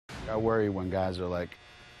I worry when guys are like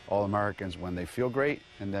All-Americans when they feel great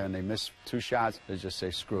and then they miss 2 shots, they just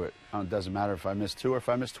say, screw it. It doesn't matter if I miss 2 or if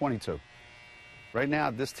I miss 22. Right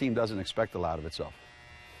now, this team doesn't expect a lot of itself.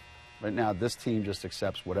 Right now, this team just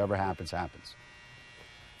accepts whatever happens, happens.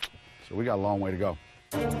 So we got a long way to go.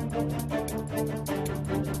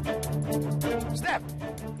 Steph,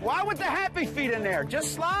 why with the happy feet in there?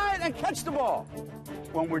 Just slide and catch the ball.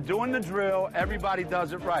 When we're doing the drill, everybody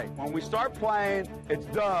does it right. When we start playing, it's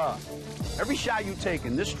duh. Every shot you take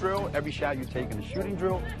in this drill, every shot you take in the shooting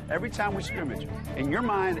drill, every time we scrimmage, in your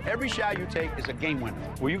mind, every shot you take is a game winner.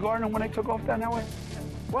 Were you guarding them when they took off that way?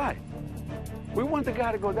 Why? We want the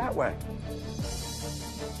guy to go that way.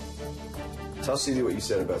 Tell CD what you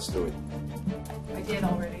said about Stewie. I did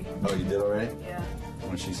already. Oh, you did already? Yeah.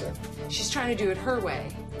 What did she say? She's trying to do it her way.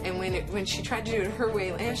 And when she tried to do it her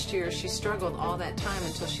way last year, she struggled all that time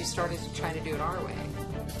until she started to try to do it our way.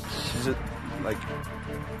 She's a, like,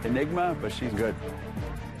 enigma, but she's good.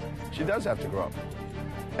 She does have to grow up.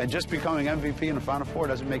 And just becoming MVP in the Final Four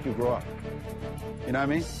doesn't make you grow up. You know what I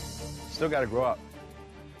mean? Still got to grow up.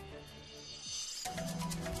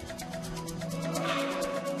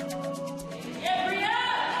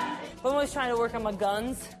 I'm always trying to work on my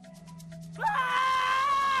guns.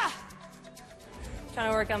 Ah! Trying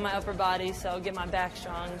to work on my upper body, so get my back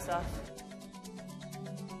strong and stuff.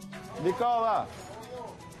 Nicola,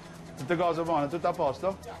 tutte cose buone, tutto a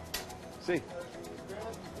posto? Sì.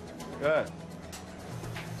 Good.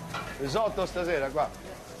 Risotto stasera qua.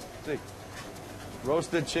 Sì.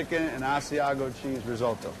 Roasted chicken and Asiago cheese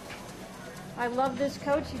risotto. I love this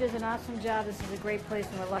coach. He does an awesome job. This is a great place,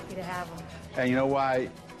 and we're lucky to have him. And you know why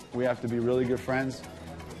we have to be really good friends?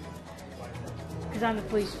 Because I'm the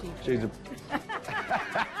police chief. She's a...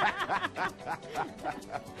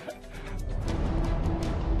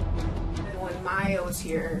 When Maya was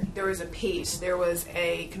here, there was a pace, there was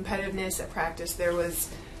a competitiveness at practice, there was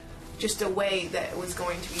just a way that it was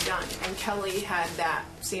going to be done. And Kelly had that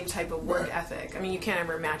same type of work ethic. I mean, you can't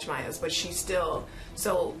ever match Maya's, but she's still,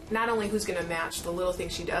 so not only who's going to match the little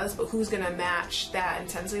things she does, but who's going to match that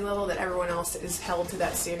intensity level that everyone else is held to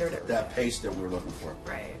that standard. That pace that we're looking for.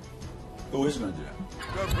 Right. Who is going to do that?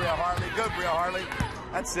 Good, Bria Hartley. Good, Bria Hartley.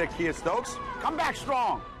 That's it, Kia Stokes. Come back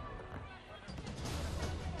strong.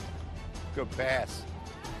 Good pass.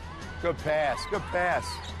 Good pass. Good pass.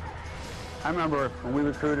 I remember when we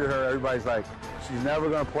recruited her, everybody's like, she's never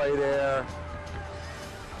going to play there.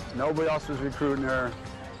 Nobody else was recruiting her.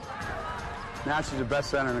 Now she's the best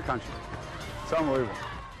center in the country. It's unbelievable.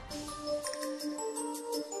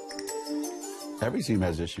 Every team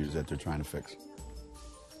has issues that they're trying to fix.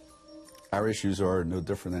 Our issues are no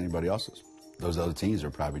different than anybody else's. Those other teams are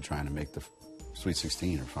probably trying to make the Sweet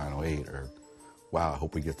 16 or Final 8 or, wow, I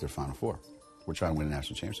hope we get to the Final 4. We're trying to win a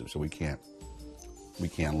national championship, so we can't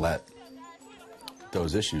let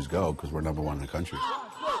those issues go because we're #1 in the country.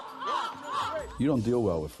 You don't deal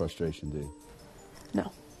well with frustration, do you?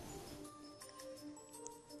 No.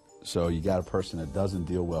 So you got a person that doesn't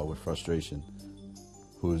deal well with frustration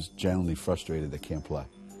who is generally frustrated that can't play.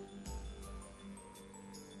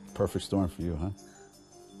 Perfect storm for you, huh?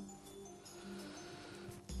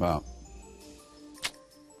 Well,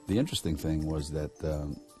 the interesting thing was that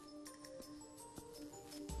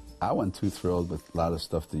I wasn't too thrilled with a lot of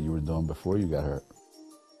stuff that you were doing before you got hurt.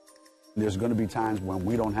 There's going to be times when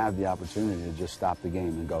we don't have the opportunity to just stop the game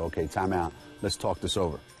and go, okay, time out, let's talk this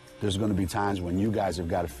over. There's going to be times when you guys have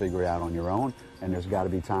got to figure it out on your own, and there's got to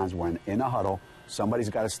be times when, in a huddle, somebody's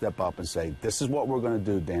got to step up and say, this is what we're going to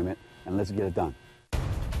do, damn it, and let's get it done.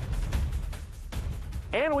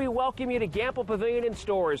 And we welcome you to Gamble Pavilion in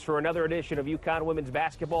Stores for another edition of UConn Women's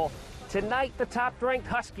Basketball. Tonight, the top-ranked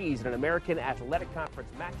Huskies in an American Athletic Conference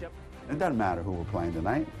matchup. It doesn't matter who we're playing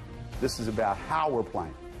tonight. This is about how we're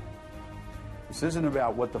playing. This isn't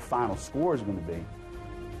about what the final score is going to be.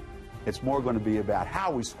 It's more going to be about how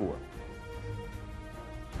we score.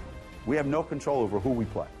 We have no control over who we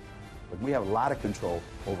play, but we have a lot of control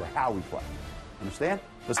over how we play. Understand?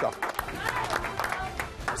 Let's go.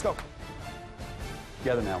 Let's go.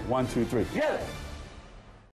 Together now. 1, 2, 3. Together.